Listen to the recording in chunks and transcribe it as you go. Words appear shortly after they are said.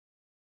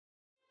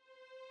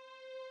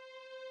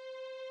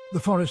The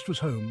forest was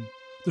home.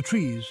 The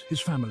trees, his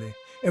family.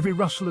 Every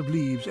rustle of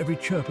leaves, every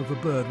chirp of a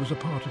bird was a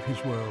part of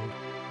his world.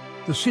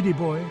 The Siddi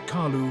boy,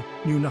 Kalu,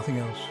 knew nothing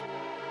else.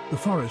 The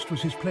forest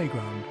was his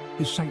playground,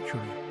 his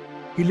sanctuary.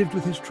 He lived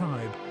with his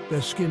tribe,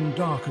 their skin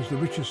dark as the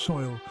richest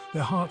soil,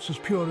 their hearts as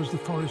pure as the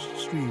forest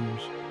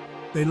streams.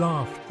 They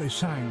laughed, they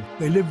sang,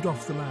 they lived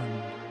off the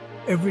land.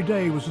 Every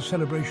day was a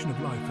celebration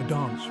of life, a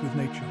dance with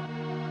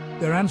nature.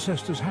 Their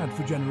ancestors had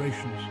for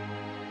generations.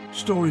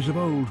 Stories of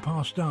old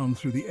passed down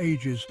through the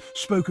ages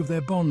spoke of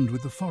their bond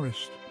with the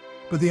forest.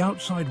 But the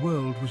outside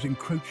world was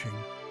encroaching.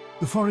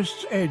 The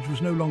forest's edge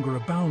was no longer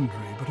a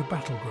boundary, but a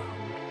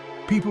battleground.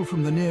 People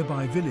from the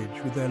nearby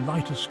village, with their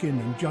lighter skin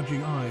and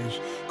judging eyes,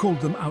 called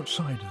them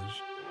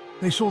outsiders.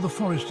 They saw the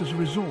forest as a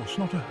resource,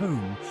 not a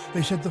home.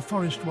 They said the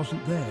forest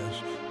wasn't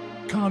theirs.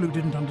 Kalu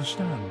didn't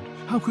understand.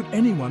 How could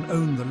anyone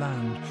own the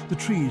land, the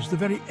trees, the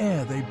very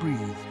air they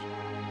breathed?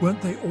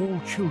 Weren't they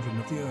all children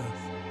of the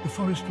earth? The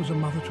forest was a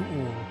mother to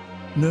all,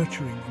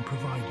 nurturing and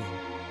providing.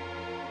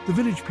 The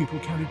village people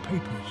carried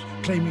papers,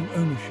 claiming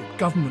ownership,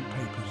 government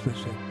papers,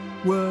 they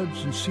said,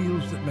 words and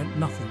seals that meant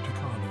nothing to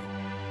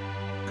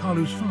Kalu.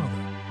 Kalu's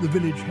father, the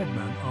village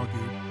headman,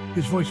 argued.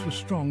 His voice was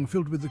strong,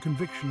 filled with the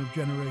conviction of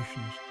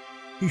generations.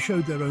 He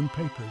showed their own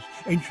papers,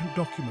 ancient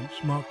documents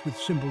marked with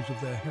symbols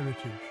of their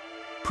heritage,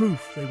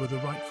 proof they were the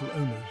rightful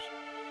owners.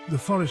 The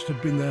forest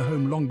had been their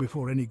home long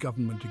before any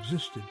government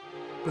existed,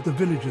 but the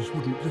villagers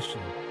wouldn't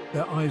listen.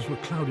 Their eyes were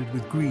clouded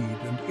with greed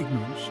and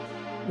ignorance.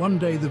 One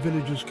day the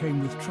villagers came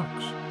with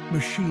trucks,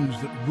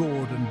 machines that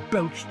roared and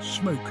belched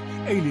smoke,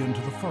 alien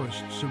to the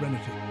forest's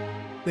serenity.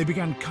 They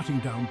began cutting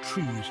down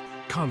trees,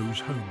 Kalu's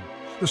home.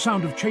 The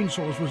sound of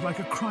chainsaws was like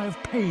a cry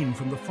of pain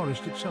from the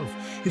forest itself.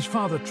 His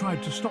father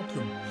tried to stop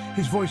them.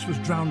 His voice was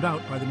drowned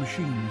out by the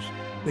machines.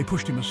 They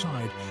pushed him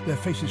aside, their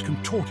faces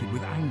contorted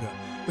with anger.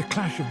 The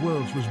clash of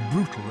worlds was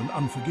brutal and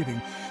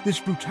unforgiving. This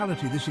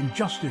brutality, this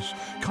injustice,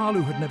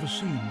 Kalu had never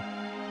seen.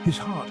 His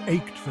heart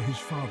ached for his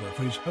father,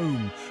 for his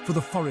home, for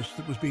the forest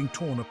that was being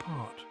torn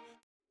apart.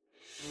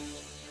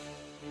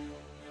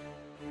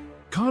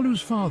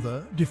 Kalu's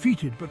father,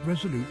 defeated but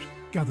resolute,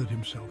 gathered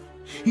himself.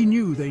 He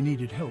knew they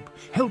needed help,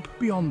 help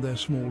beyond their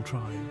small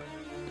tribe.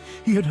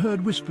 He had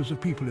heard whispers of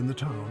people in the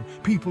town,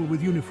 people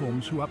with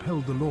uniforms who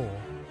upheld the law.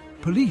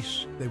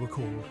 Police, they were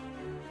called.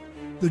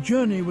 The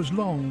journey was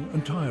long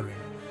and tiring.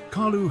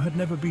 Kalu had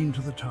never been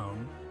to the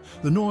town.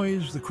 The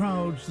noise, the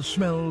crowds, the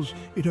smells,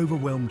 it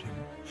overwhelmed him.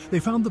 They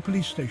found the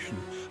police station,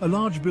 a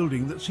large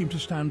building that seemed to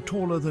stand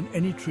taller than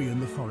any tree in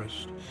the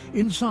forest.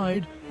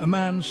 Inside, a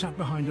man sat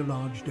behind a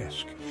large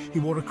desk. He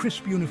wore a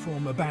crisp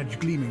uniform, a badge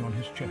gleaming on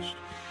his chest.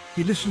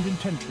 He listened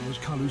intently as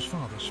Kalu's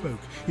father spoke,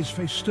 his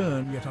face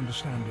stern yet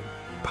understanding.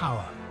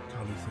 Power,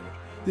 Kalu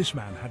thought. This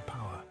man had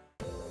power.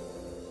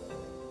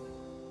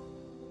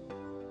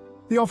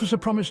 The officer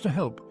promised to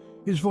help,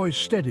 his voice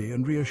steady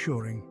and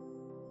reassuring.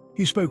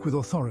 He spoke with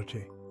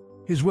authority,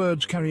 his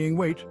words carrying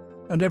weight,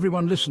 and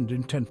everyone listened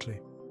intently.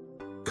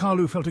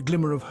 Kalu felt a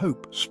glimmer of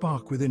hope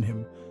spark within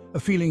him, a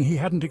feeling he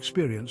hadn't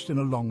experienced in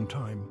a long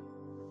time.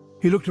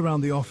 He looked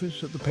around the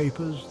office, at the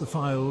papers, the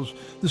files,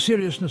 the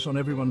seriousness on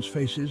everyone's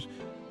faces,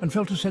 and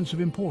felt a sense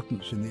of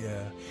importance in the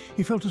air.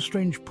 He felt a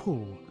strange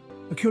pull,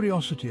 a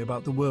curiosity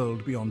about the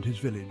world beyond his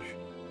village.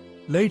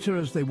 Later,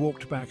 as they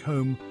walked back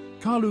home,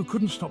 Kalu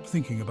couldn't stop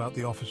thinking about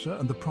the officer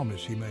and the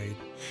promise he made.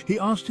 He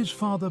asked his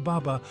father,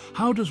 Baba,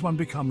 how does one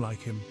become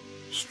like him?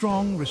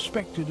 Strong,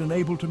 respected, and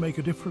able to make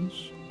a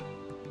difference?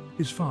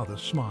 His father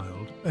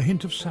smiled, a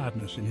hint of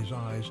sadness in his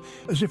eyes,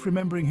 as if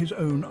remembering his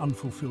own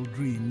unfulfilled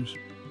dreams.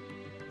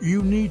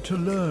 You need to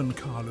learn,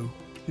 Kalu,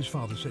 his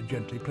father said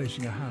gently,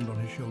 placing a hand on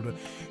his shoulder.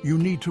 You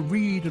need to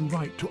read and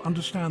write to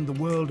understand the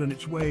world and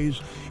its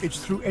ways. It's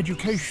through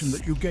education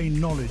that you gain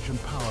knowledge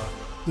and power,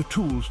 the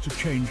tools to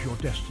change your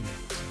destiny.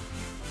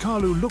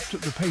 Kalu looked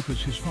at the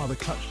papers his father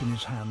clutched in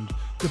his hand,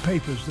 the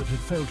papers that had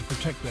failed to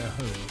protect their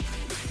home.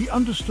 He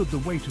understood the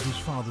weight of his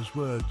father's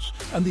words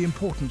and the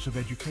importance of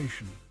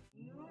education.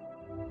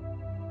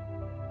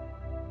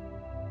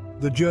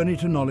 The journey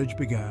to knowledge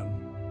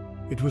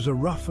began. It was a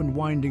rough and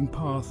winding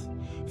path,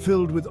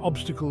 filled with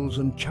obstacles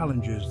and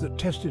challenges that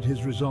tested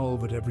his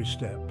resolve at every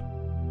step.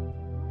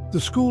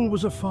 The school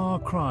was a far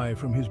cry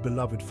from his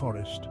beloved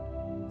forest.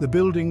 The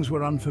buildings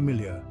were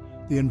unfamiliar,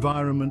 the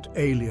environment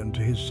alien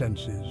to his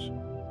senses.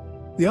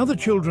 The other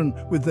children,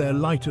 with their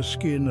lighter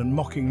skin and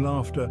mocking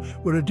laughter,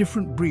 were a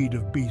different breed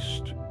of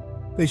beast.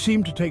 They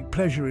seemed to take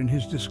pleasure in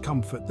his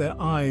discomfort, their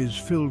eyes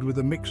filled with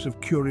a mix of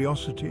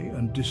curiosity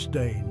and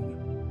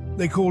disdain.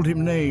 They called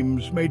him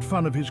names, made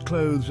fun of his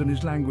clothes and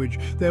his language.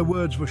 Their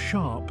words were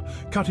sharp,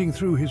 cutting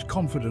through his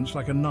confidence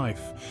like a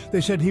knife.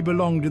 They said he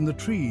belonged in the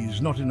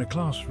trees, not in a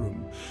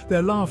classroom.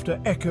 Their laughter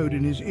echoed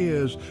in his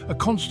ears, a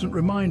constant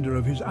reminder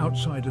of his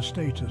outsider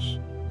status.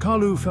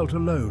 Kalu felt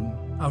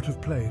alone, out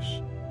of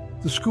place.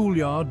 The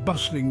schoolyard,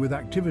 bustling with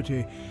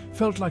activity,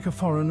 felt like a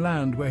foreign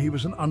land where he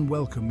was an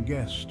unwelcome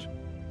guest.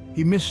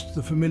 He missed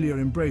the familiar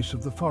embrace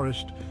of the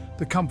forest,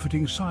 the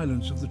comforting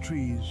silence of the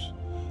trees.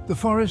 The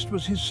forest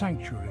was his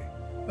sanctuary,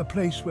 a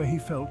place where he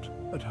felt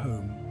at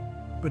home.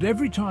 But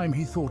every time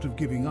he thought of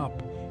giving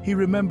up, He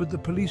remembered the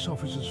police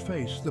officer's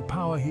face, the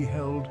power he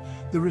held,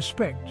 the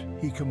respect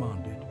he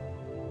commanded.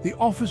 The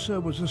officer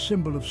was a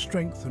symbol of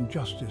strength and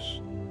justice,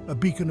 a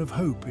beacon of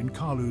hope in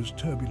Kalu's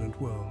turbulent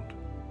world.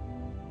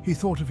 He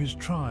thought of his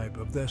tribe,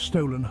 of their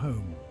stolen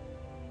home.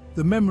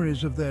 The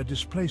memories of their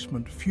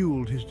displacement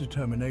fueled his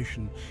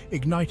determination,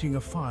 igniting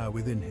a fire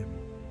within him.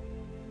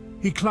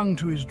 He clung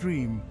to his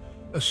dream,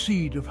 a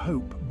seed of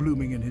hope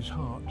blooming in his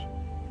heart.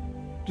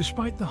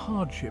 Despite the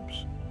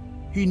hardships,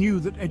 he knew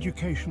that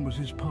education was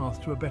his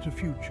path to a better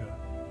future,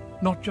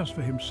 not just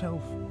for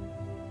himself,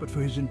 but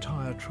for his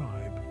entire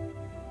tribe.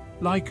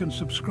 Like and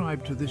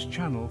subscribe to this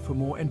channel for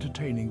more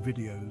entertaining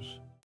videos.